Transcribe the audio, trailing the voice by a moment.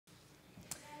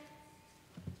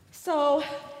So,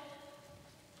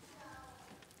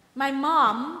 my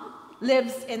mom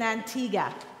lives in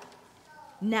Antigua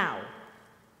now.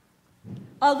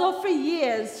 Although for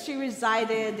years she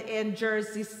resided in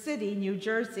Jersey City, New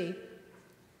Jersey.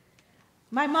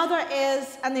 My mother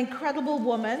is an incredible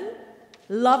woman,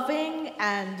 loving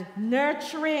and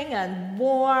nurturing and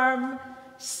warm,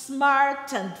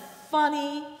 smart and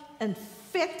funny and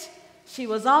fit. She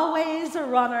was always a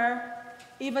runner.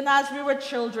 Even as we were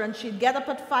children, she'd get up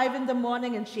at 5 in the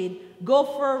morning and she'd go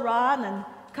for a run and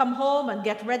come home and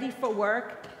get ready for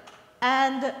work.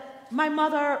 And my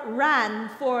mother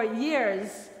ran for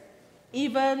years,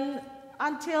 even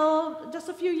until just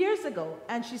a few years ago,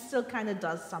 and she still kind of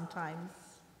does sometimes.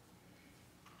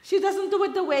 She doesn't do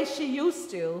it the way she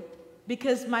used to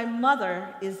because my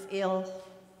mother is ill.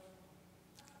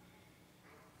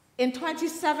 In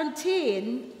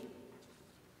 2017,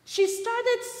 she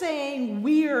started saying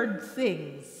weird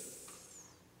things.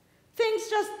 Things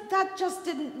that just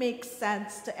didn't make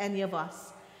sense to any of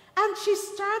us. And she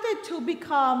started to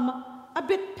become a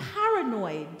bit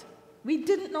paranoid. We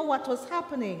didn't know what was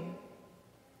happening.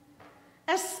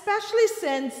 Especially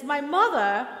since my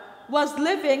mother was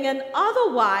living an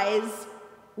otherwise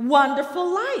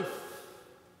wonderful life.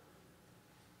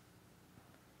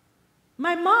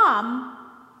 My mom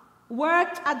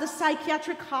worked at the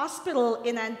psychiatric hospital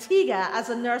in Antigua as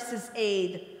a nurse's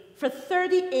aide for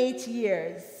 38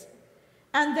 years,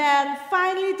 and then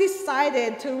finally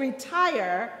decided to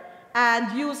retire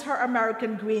and use her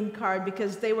American green card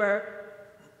because they were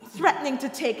threatening to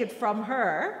take it from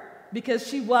her because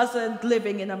she wasn't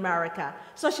living in America.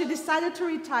 So she decided to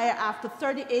retire after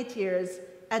 38 years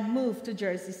and move to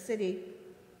Jersey City.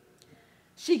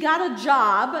 She got a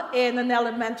job in an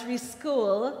elementary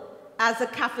school as a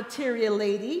cafeteria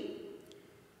lady,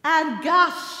 and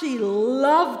gosh, she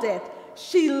loved it.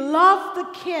 She loved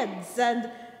the kids, and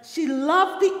she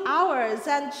loved the hours,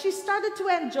 and she started to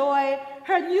enjoy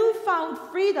her newfound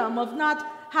freedom of not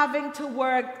having to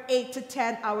work 8 to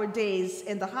 10-hour days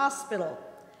in the hospital.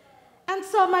 And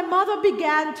so my mother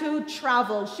began to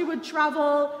travel. She would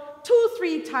travel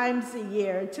 2-3 times a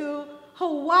year to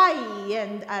Hawaii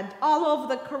and all over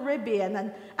the Caribbean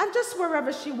and just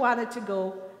wherever she wanted to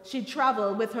go. She'd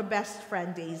travel with her best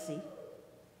friend, Daisy.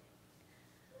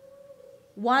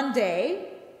 One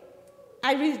day,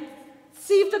 I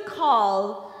received a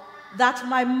call that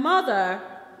my mother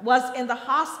was in the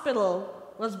hospital,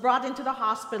 was brought into the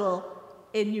hospital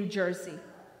in New Jersey.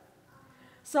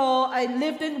 So I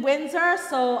lived in Windsor,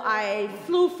 so I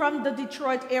flew from the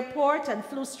Detroit airport and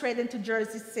flew straight into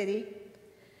Jersey City.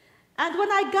 And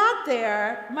when I got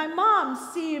there, my mom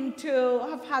seemed to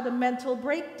have had a mental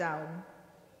breakdown.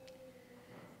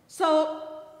 So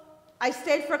I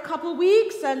stayed for a couple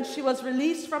weeks, and she was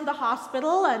released from the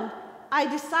hospital, and I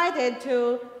decided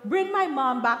to bring my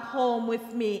mom back home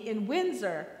with me in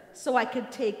Windsor so I could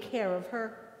take care of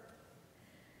her.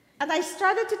 And I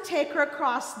started to take her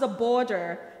across the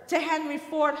border to Henry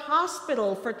Ford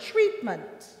Hospital for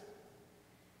treatment.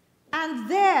 And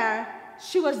there,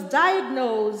 she was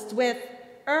diagnosed with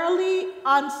early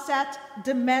onset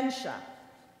dementia.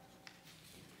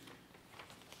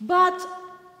 But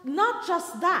not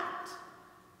just that.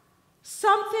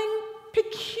 Something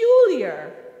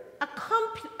peculiar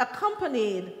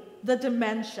accompanied the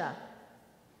dementia.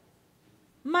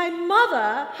 My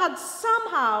mother had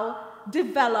somehow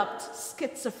developed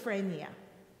schizophrenia.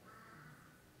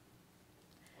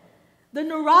 The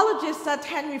neurologists at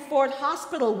Henry Ford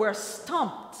Hospital were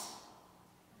stumped,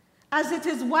 as it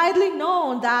is widely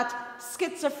known that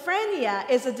schizophrenia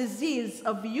is a disease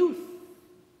of youth.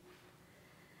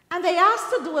 And they asked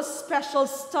to do a special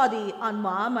study on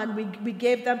Mom, and we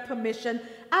gave them permission,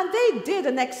 and they did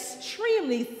an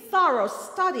extremely thorough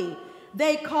study.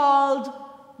 They called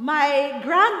my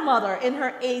grandmother in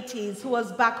her 80s, who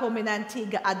was back home in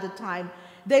Antigua at the time.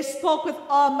 They spoke with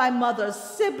all my mother's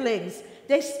siblings.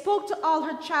 They spoke to all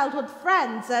her childhood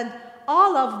friends and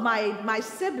all of my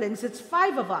siblings. It's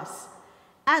 5 of us.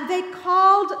 And they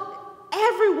called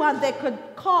everyone they could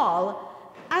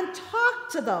call and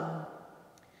talked to them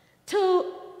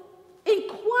to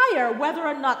inquire whether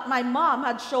or not my mom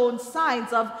had shown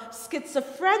signs of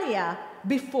schizophrenia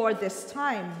before this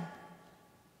time.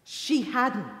 She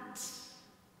hadn't.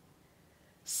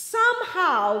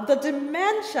 Somehow, the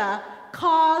dementia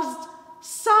caused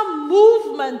some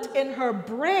movement in her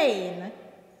brain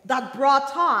that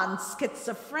brought on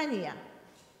schizophrenia.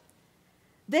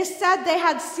 They said they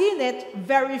had seen it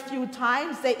very few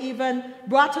times. They even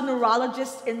brought a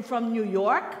neurologist in from New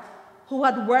York who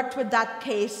had worked with that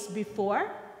case before.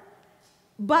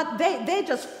 But they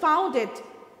just found it,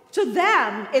 to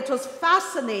them, it was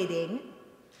fascinating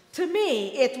To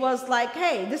me, it was like,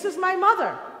 hey, this is my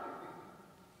mother.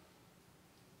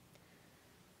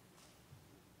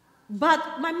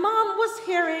 But my mom was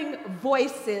hearing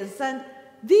voices, and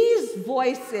these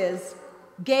voices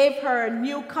gave her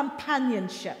new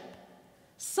companionship.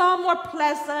 Some were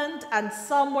pleasant and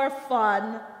some were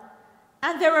fun.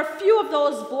 And there are a few of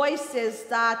those voices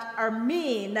that are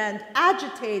mean and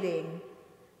agitating.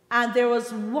 And there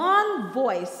was one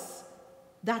voice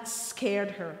that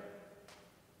scared her.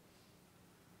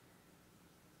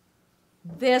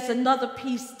 There's another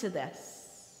piece to this.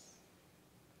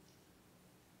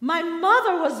 My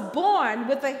mother was born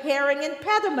with a hearing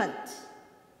impediment.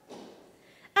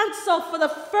 And so for the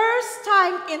first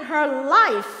time in her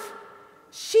life,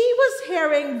 she was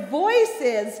hearing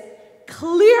voices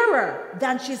clearer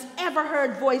than she's ever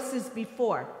heard voices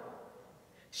before.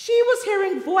 She was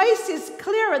hearing voices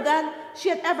clearer than she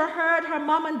had ever heard her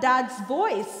mom and dad's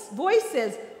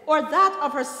voices, or that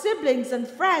of her siblings and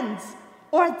friends,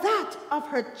 or that of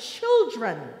her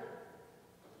children.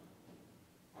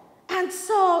 And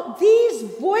so these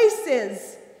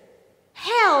voices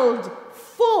held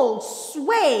full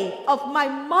sway of my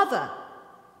mother.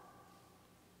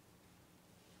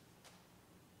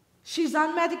 She's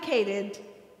unmedicated,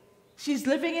 she's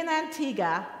living in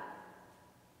Antigua,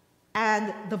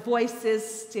 and the voices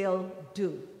still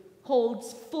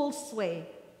holds full sway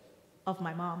of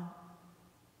my mom.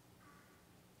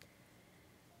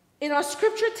 In our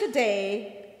scripture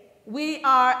today, we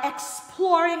are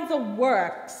exploring the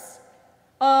works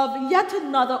of yet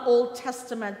another Old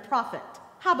Testament prophet,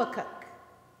 Habakkuk.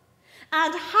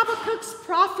 And Habakkuk's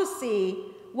prophecy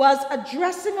was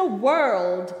addressing a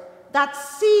world that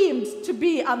seemed to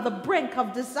be on the brink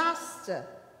of disaster.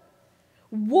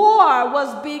 War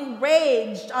was being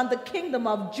waged on the kingdom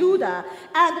of Judah,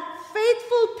 and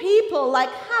faithful people like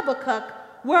Habakkuk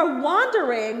were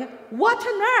wondering what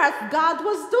on earth God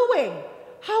was doing.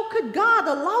 How could God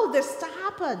allow this to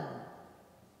happen?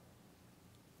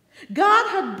 God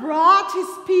had brought his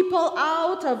people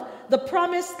out of the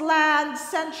promised land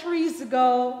centuries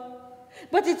ago,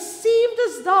 but it seemed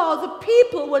as though the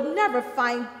people would never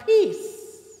find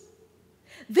peace.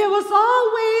 There was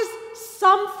always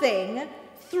something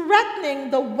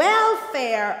threatening the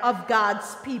welfare of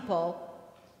God's people.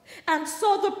 And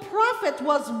so the prophet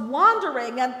was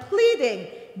wondering and pleading,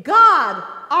 God,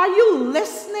 are you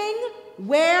listening?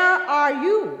 Where are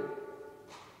you?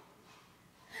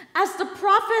 As the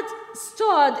prophet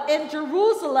stood in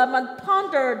Jerusalem and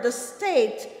pondered the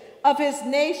state of his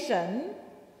nation,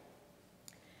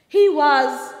 he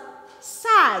was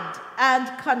sad and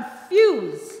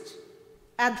confused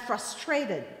and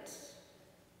frustrated.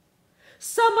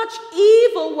 So much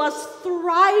evil was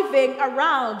thriving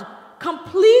around,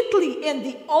 completely in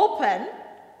the open,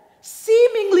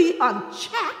 seemingly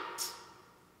unchecked,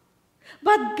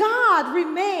 but God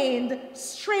remained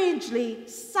strangely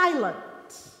silent.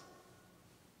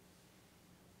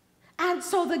 And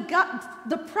so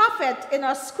the prophet in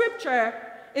our scripture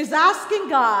is asking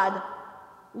God,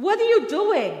 what are you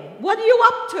doing? What are you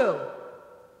up to?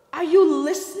 Are you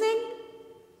listening?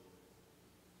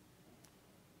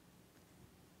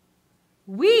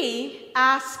 We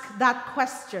ask that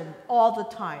question all the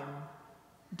time,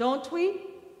 don't we?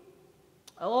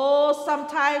 Oh,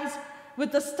 sometimes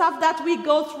with the stuff that we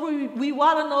go through, we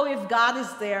want to know if God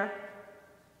is there.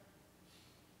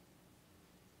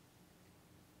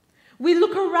 We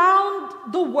look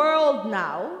around the world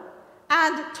now,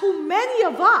 and to many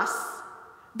of us,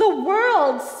 the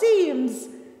world seems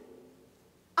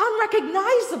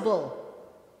unrecognizable.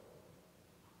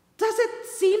 Does it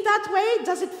seem that way?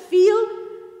 Does it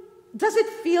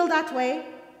feel that way?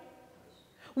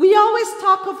 We always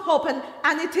talk of hope,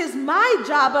 and it is my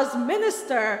job as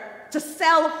minister to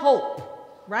sell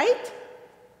hope, right?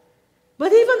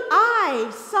 But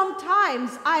even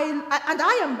sometimes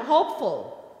I am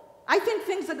hopeful. I think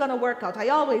things are going to work out. I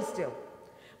always do.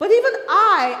 But even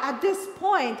at this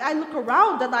point, I look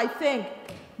around and I think,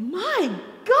 my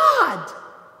God,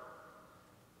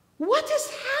 what is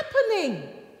happening?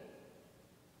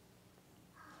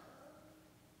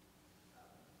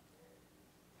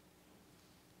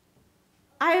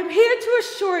 I am here to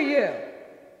assure you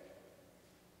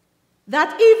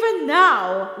that even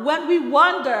now, when we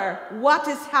wonder what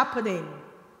is happening,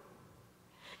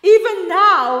 even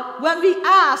now, when we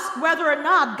ask whether or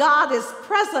not God is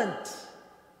present,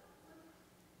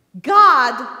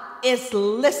 God is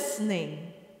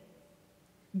listening.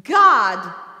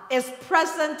 God is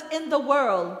present in the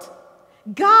world.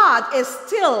 God is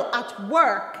still at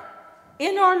work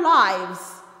in our lives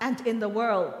and in the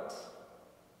world.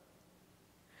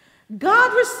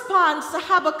 God responds to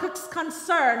Habakkuk's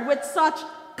concern with such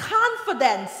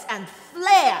confidence and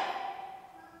flair.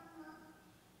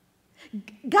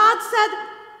 God said,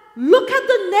 look at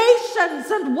the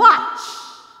nations and watch,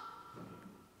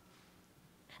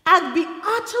 and be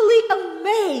utterly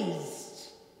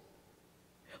amazed,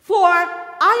 for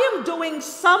I am doing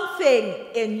something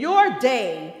in your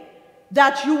day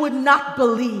that you would not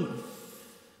believe,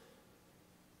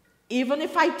 even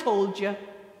if I told you.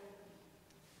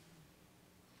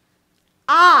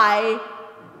 I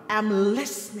am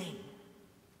listening.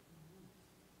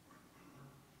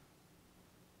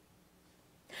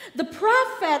 The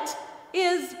prophet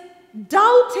is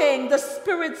doubting the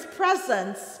Spirit's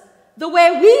presence the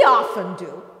way we often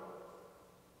do.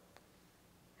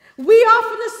 We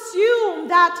often assume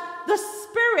that the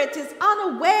Spirit is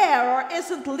unaware or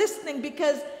isn't listening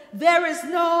because there is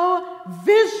no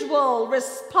visual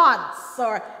response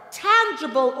or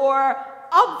tangible or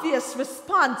obvious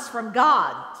response from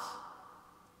God.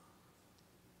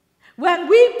 When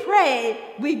we pray,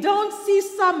 we don't see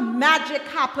some magic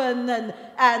happen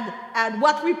and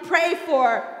what we pray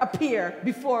for appear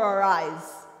before our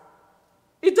eyes.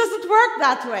 It doesn't work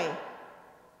that way.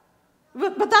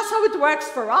 But that's how it works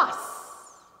for us.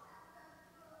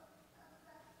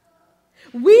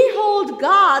 We hold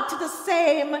God to the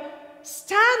same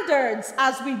standards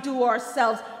as we do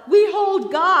ourselves. We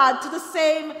hold God to the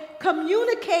same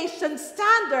communication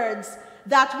standards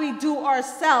that we do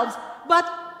ourselves. But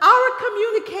our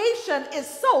communication is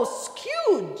so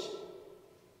skewed.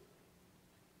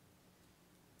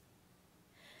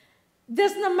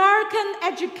 There's an American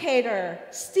educator,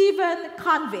 Stephen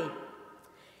Convey.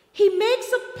 He makes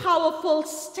a powerful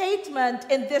statement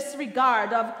in this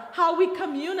regard of how we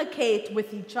communicate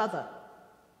with each other.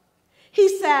 He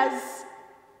says,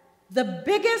 the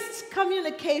biggest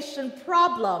communication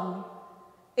problem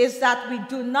is that we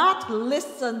do not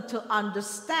listen to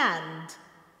understand.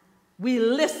 We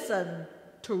listen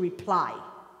to reply.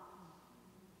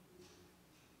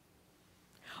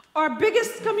 Our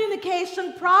biggest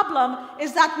communication problem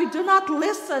is that we do not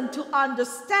listen to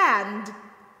understand.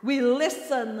 We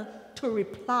listen to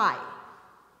reply.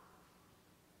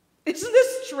 Isn't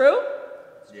this true?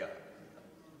 Yeah.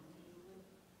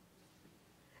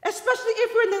 Especially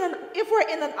if we're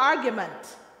in an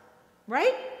argument,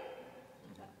 right?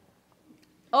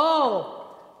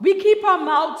 Oh, we keep our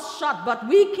mouths shut, but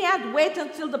we can't wait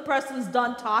until the person's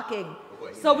done talking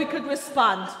so we could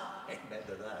respond. Amen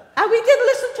to that. And we didn't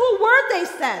listen to a word they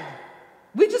said.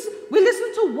 We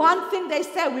listened to one thing they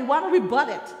said. We want to rebut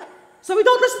it. So we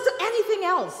don't listen to anything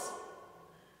else.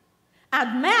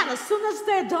 And man, as soon as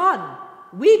they're done,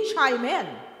 we chime in.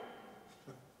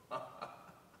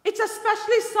 It's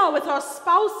especially so with our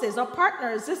spouses or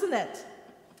partners, isn't it?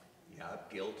 Yeah,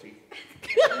 guilty.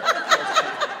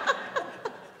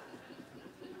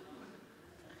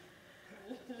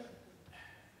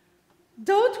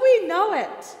 Don't we know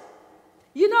it?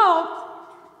 You know,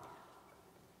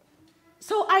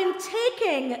 so I'm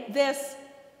taking this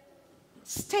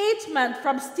statement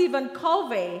from Stephen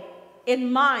Covey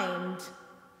in mind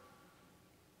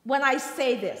when I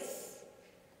say this.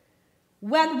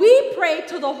 When we pray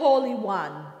to the Holy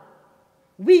One,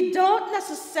 we don't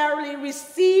necessarily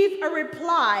receive a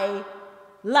reply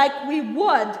like we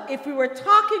would if we were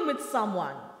talking with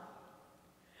someone.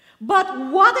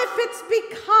 But what if it's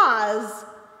because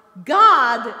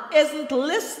God isn't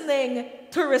listening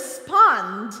to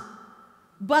respond,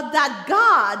 but that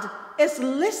God is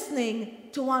listening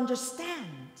to understand?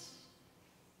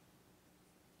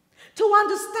 To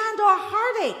understand our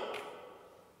heartache,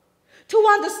 to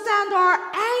understand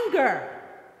our anger,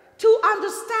 to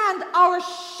understand our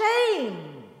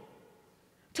shame,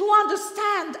 to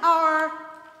understand our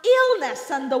illness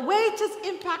and the way it has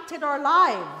impacted our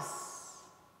lives.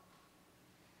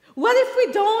 What if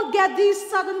we don't get these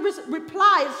sudden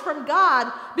replies from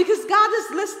God because God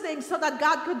is listening so that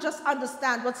God could just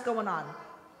understand what's going on?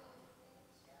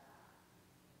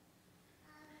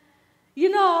 You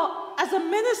know, as a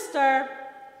minister,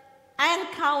 I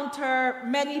encounter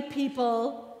many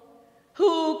people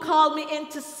who call me in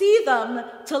to see them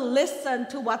to listen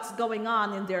to what's going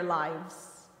on in their lives.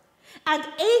 And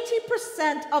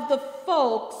 80% of the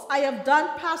folks I have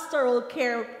done pastoral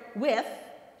care with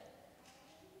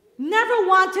never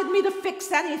wanted me to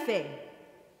fix anything.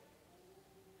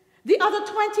 The other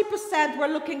 20% were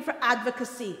looking for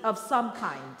advocacy of some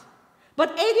kind.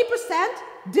 But 80%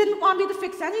 didn't want me to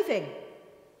fix anything.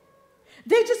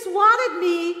 They just wanted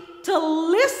me to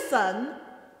listen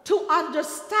to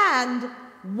understand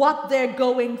what they're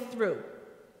going through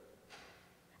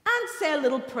and say a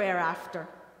little prayer after.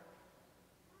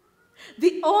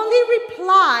 The only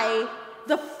reply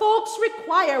the folks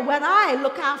require when I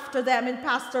look after them in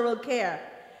pastoral care.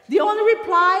 The only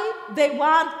reply they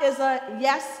want is a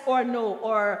yes or no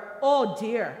or oh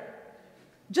dear.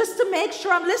 Just to make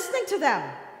sure I'm listening to them,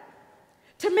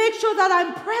 to make sure that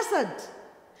I'm present,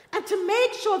 and to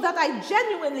make sure that I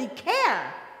genuinely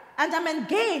care and I'm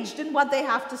engaged in what they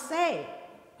have to say.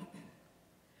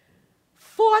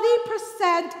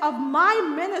 40% of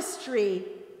my ministry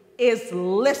is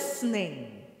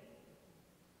listening.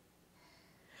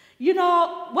 You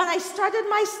know, when I started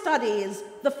my studies,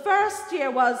 the first year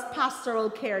was pastoral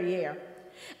care year.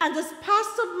 And as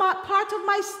part of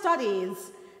my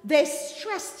studies, they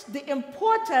stressed the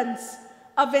importance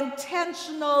of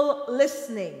intentional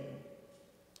listening.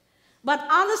 But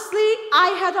honestly,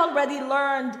 I had already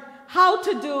learned how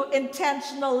to do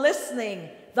intentional listening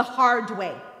the hard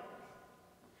way.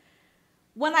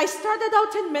 When I started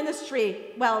out in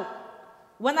ministry, well,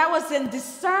 when I was in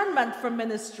discernment for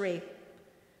ministry,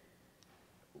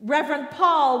 Reverend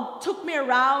Paul took me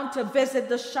around to visit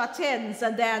the shut-ins,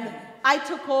 and then I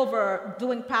took over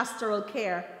doing pastoral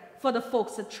care for the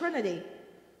folks at Trinity.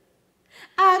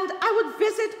 And I would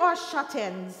visit our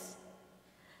shut-ins,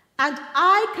 and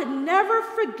I could never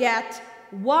forget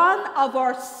one of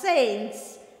our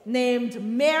saints named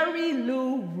Mary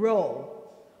Lou Rowe,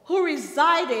 who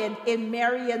resided in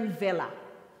Marion Villa.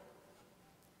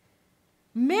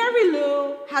 Mary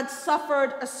Lou had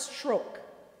suffered a stroke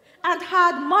and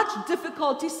had much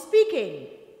difficulty speaking.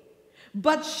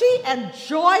 But she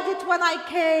enjoyed it when I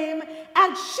came,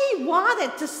 and she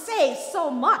wanted to say so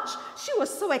much. She was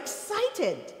so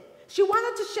excited. She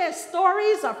wanted to share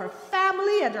stories of her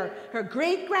family and her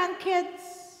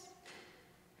great-grandkids.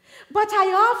 But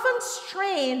I often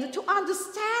strained to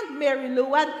understand Mary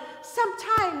Lou, and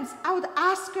sometimes I would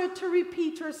ask her to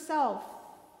repeat herself.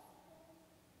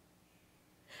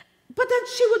 But then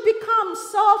she would become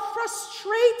so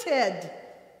frustrated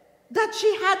that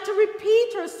she had to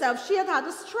repeat herself. She had had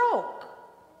a stroke.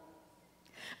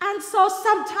 And so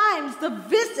sometimes the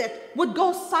visit would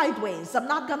go sideways. I'm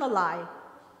not going to lie.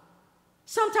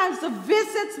 Sometimes the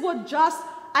visits would just,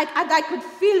 I could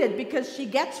feel it because she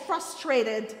gets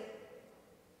frustrated.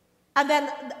 And then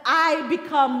I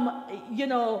become,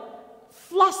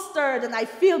 flustered, and I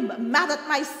feel mad at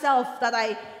myself that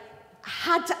I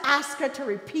had to ask her to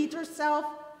repeat herself.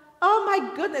 Oh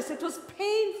my goodness, it was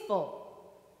painful.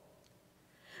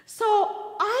 So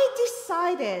I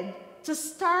decided to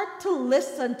start to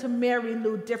listen to Mary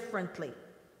Lou differently,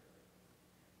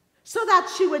 so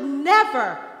that she would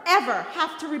never, ever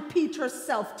have to repeat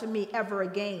herself to me ever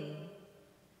again.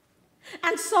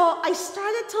 And so I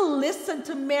started to listen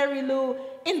to Mary Lou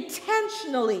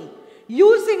intentionally,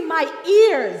 using my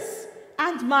ears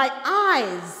and my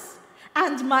eyes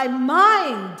and my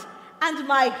mind and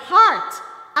my heart.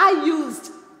 I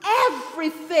used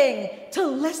everything to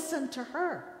listen to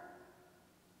her.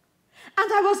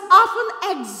 And I was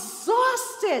often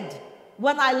exhausted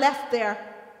when I left there.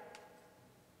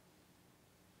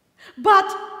 But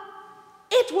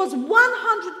it was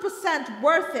 100%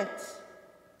 worth it,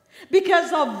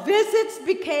 because our visits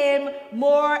became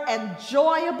more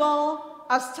enjoyable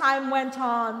as time went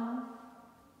on.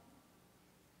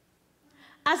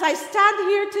 As I stand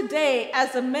here today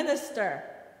as a minister,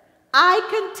 I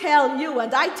can tell you,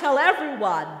 and I tell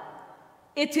everyone,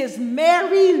 it is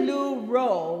Mary Lou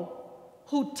Rowe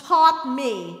who taught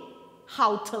me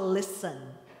how to listen.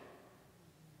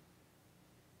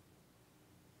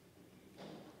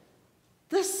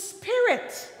 The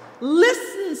Spirit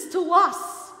listens to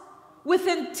us with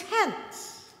intent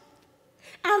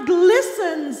and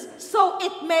listens so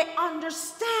it may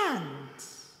understand.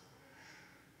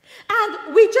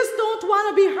 And we just don't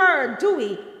want to be heard, do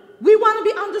we? We want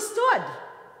to be understood,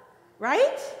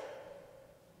 right?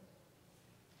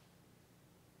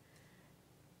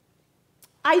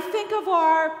 I think of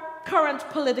our current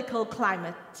political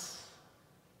climate.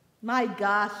 My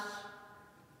gosh.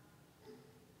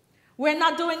 We're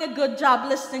not doing a good job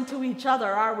listening to each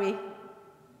other, are we?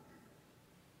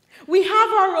 We have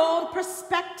our own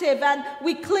perspective, and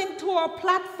we cling to our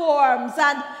platforms,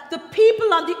 and the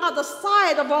people on the other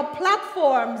side of our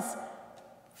platforms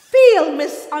feel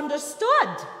misunderstood,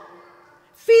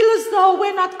 feel as though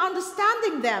we're not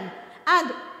understanding them,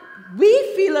 and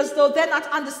we feel as though they're not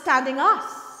understanding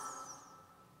us.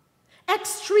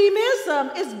 Extremism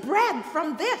is bred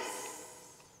from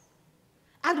this,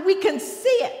 and we can see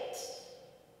it.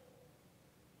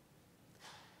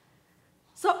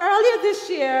 So earlier this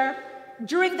year,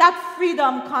 during that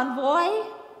freedom convoy,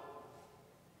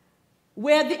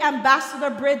 where the Ambassador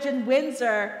Bridge in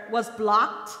Windsor was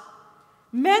blocked,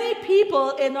 many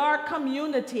people in our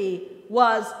community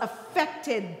was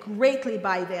affected greatly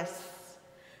by this.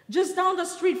 Just down the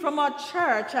street from our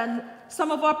church and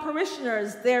some of our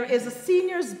parishioners, there is a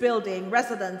seniors building,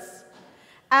 residence,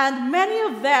 and many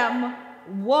of them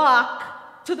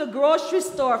walk to the grocery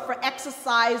store for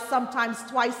exercise, sometimes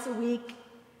twice a week.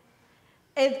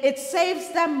 It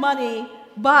saves them money,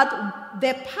 but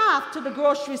their path to the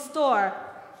grocery store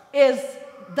is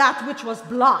that which was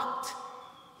blocked.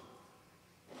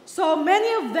 So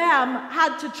many of them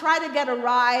had to try to get a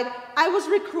ride. I was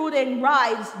recruiting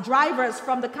drivers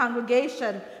from the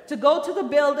congregation to go to the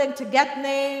building to get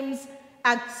names,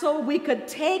 and so we could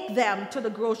take them to the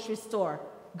grocery store,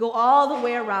 go all the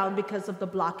way around because of the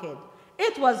blockade.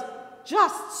 It was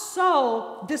just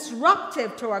so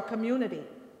disruptive to our community.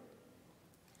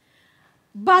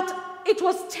 But it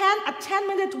was a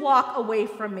 10-minute walk away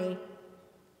from me.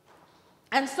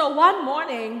 And so one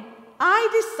morning, I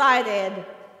decided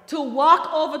to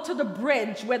walk over to the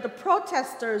bridge where the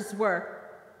protesters were,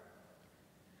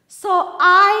 so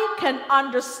I can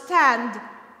understand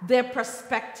their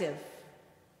perspective.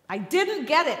 I didn't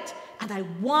get it, and I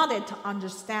wanted to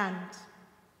understand.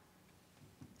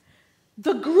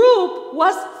 The group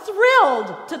was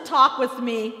thrilled to talk with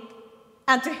me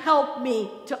and to help me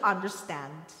to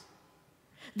understand.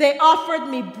 They offered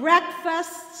me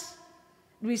breakfast.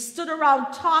 We stood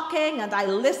around talking, and I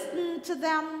listened to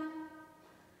them.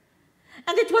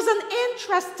 And it was an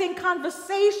interesting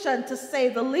conversation, to say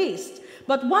the least.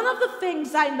 But one of the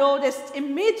things I noticed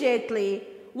immediately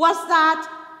was that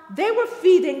they were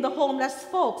feeding the homeless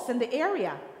folks in the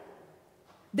area.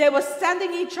 They were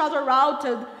sending each other out,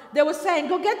 and they were saying,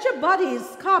 go get your buddies,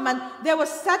 come. And they were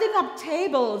setting up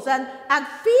tables and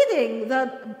feeding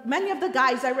many of the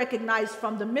guys I recognized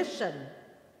from the mission.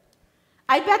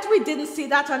 I bet we didn't see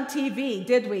that on TV,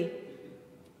 did we?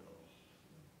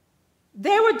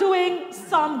 They were doing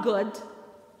some good.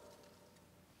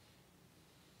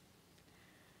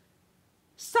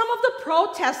 Some of the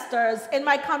protesters in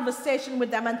my conversation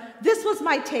with them, and this was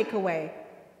my takeaway,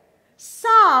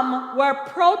 some were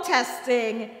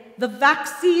protesting the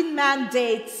vaccine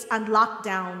mandates and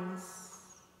lockdowns.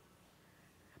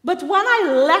 But when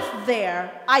I left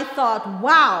there, I thought,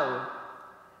 wow,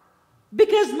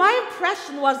 because my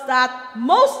impression was that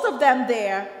most of them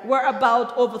there were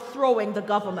about overthrowing the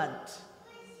government.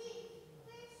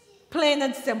 Plain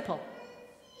and simple.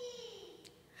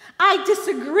 I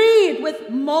disagreed with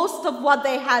most of what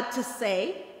they had to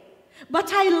say, but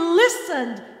I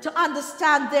listened to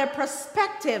understand their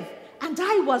perspective, and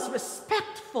I was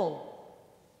respectful.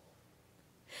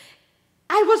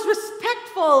 I was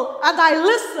respectful, and I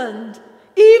listened,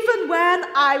 even when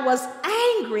I was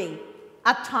angry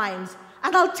at times.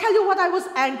 And I'll tell you what I was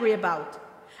angry about.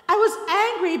 I was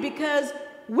angry because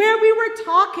where we were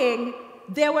talking,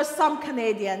 there were some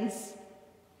Canadians,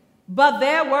 but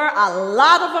there were a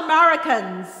lot of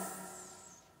Americans.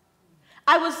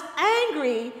 I was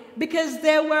angry because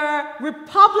there were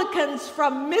Republicans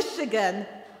from Michigan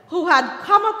who had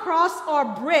come across our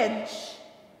bridge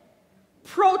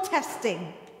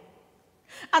protesting.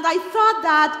 And I thought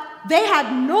that they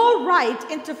had no right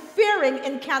interfering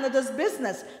in Canada's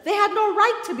business. They had no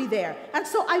right to be there. And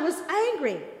so I was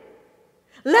angry,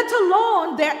 let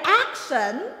alone their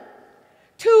action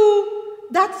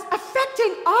that's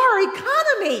affecting our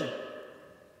economy.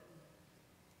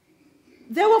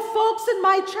 There were folks in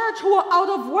my church who were out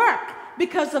of work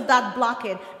because of that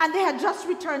blockade, and they had just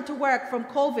returned to work from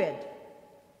COVID.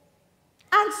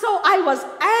 And so I was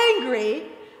angry.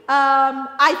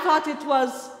 I thought it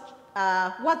was,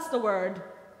 what's the word?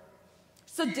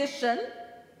 Sedition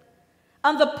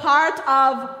on the part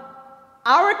of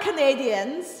our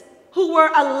Canadians who were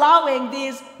allowing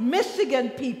these Michigan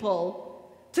people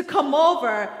to come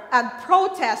over and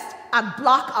protest and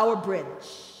block our bridge.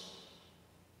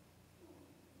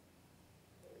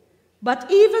 But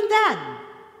even then,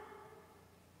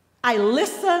 I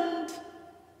listened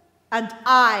and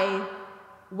I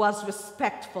was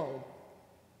respectful.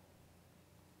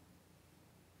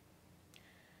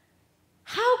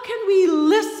 How can we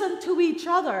listen to each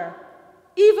other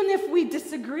even if we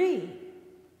disagree?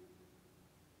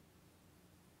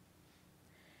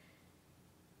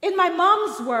 In my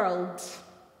mom's world,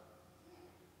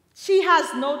 she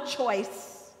has no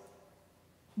choice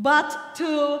but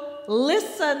to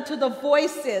listen to the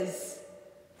voices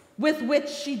with which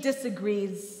she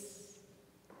disagrees.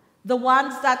 The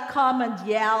ones that come and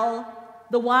yell,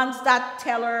 the ones that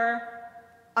tell her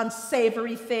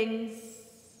unsavory things.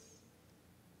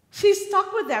 She's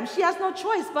stuck with them. She has no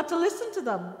choice but to listen to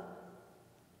them.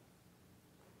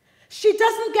 She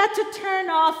doesn't get to turn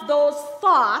off those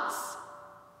thoughts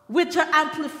which are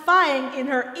amplifying in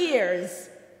her ears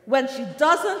when she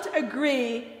doesn't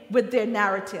agree with their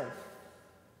narrative.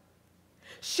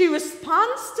 She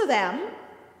responds to them,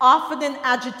 often in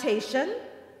agitation,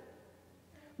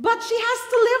 but she has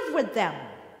to live with them,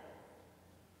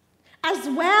 as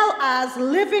well as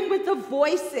living with the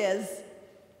voices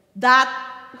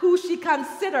who she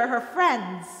considers her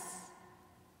friends.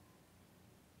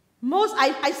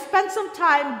 I spent some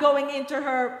time going into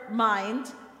her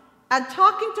mind and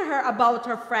talking to her about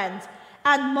her friends.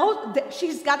 And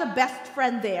she's got a best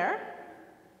friend there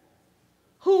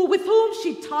with whom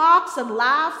she talks and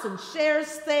laughs and shares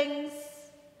things.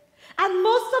 And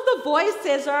most of the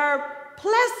voices are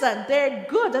pleasant, they're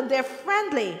good, and they're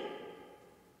friendly.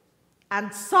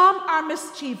 And some are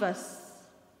mischievous.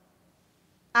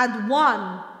 And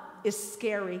one is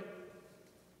scary.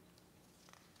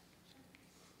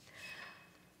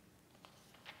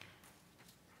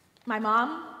 My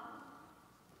mom,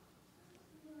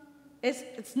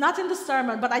 it's not in the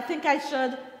sermon, but I think I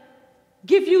should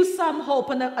give you some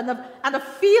hope and a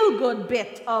feel-good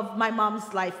bit of my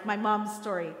mom's life, my mom's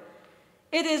story.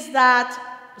 It is that,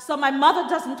 so my mother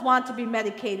doesn't want to be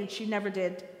medicated. She never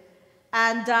did.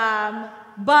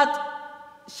 But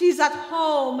she's at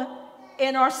home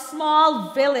in our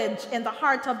small village in the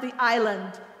heart of the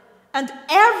island, and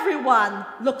everyone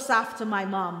looks after my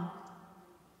mom.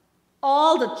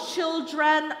 All the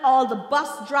children, all the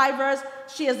bus drivers.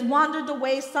 She has wandered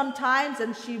away sometimes,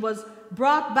 and she was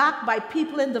brought back by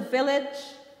people in the village.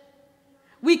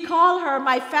 We call her,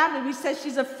 my family, we say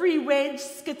she's a free-range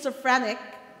schizophrenic.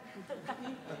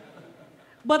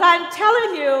 But I'm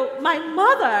telling you, my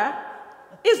mother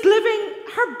is living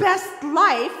her best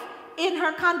life in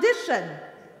her condition.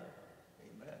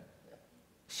 Amen.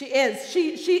 She is.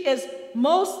 She is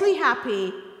mostly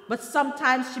happy, but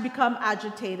sometimes she becomes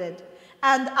agitated.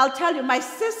 And I'll tell you, my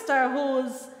sister,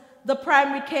 who's the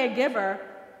primary caregiver,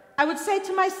 I would say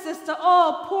to my sister,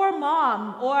 oh, poor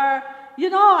mom, or, you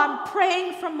know, I'm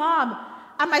praying for mom.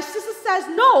 And my sister says,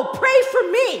 no, pray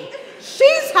for me.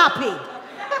 She's happy.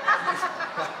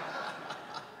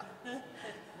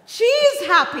 She's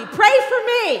happy. Pray for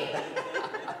me.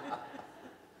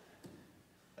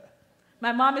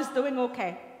 My mom is doing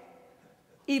okay,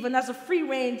 even as a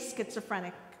free-range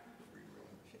schizophrenic.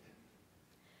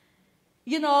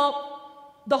 You know,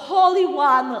 the Holy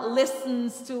One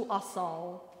listens to us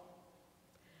all.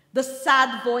 The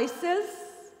sad voices,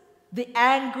 the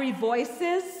angry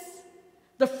voices,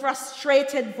 the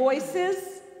frustrated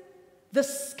voices, the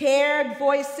scared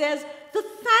voices, the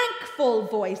thankful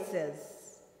voices.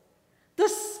 The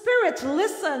Spirit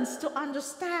listens to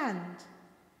understand.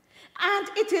 And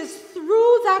it is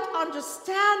through that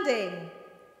understanding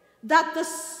that the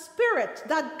Spirit,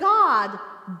 that God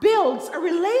builds a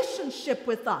relationship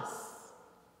with us.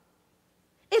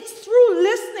 It's through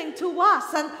listening to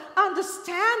us and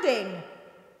understanding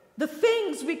the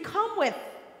things we come with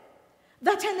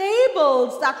that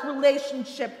enables that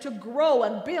relationship to grow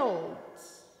and build.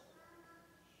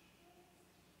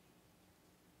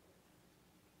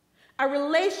 A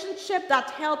relationship that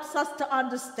helps us to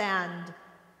understand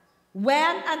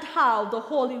when and how the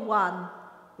Holy One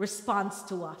responds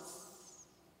to us.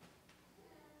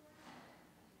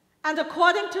 And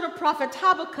according to the prophet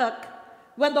Habakkuk,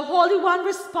 when the Holy One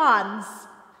responds,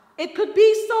 it could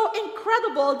be so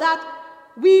incredible that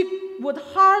we would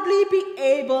hardly be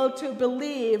able to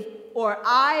believe our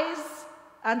eyes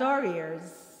and our ears.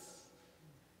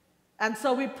 And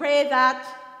so we pray that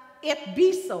it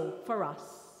be so for us.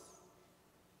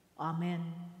 Amen.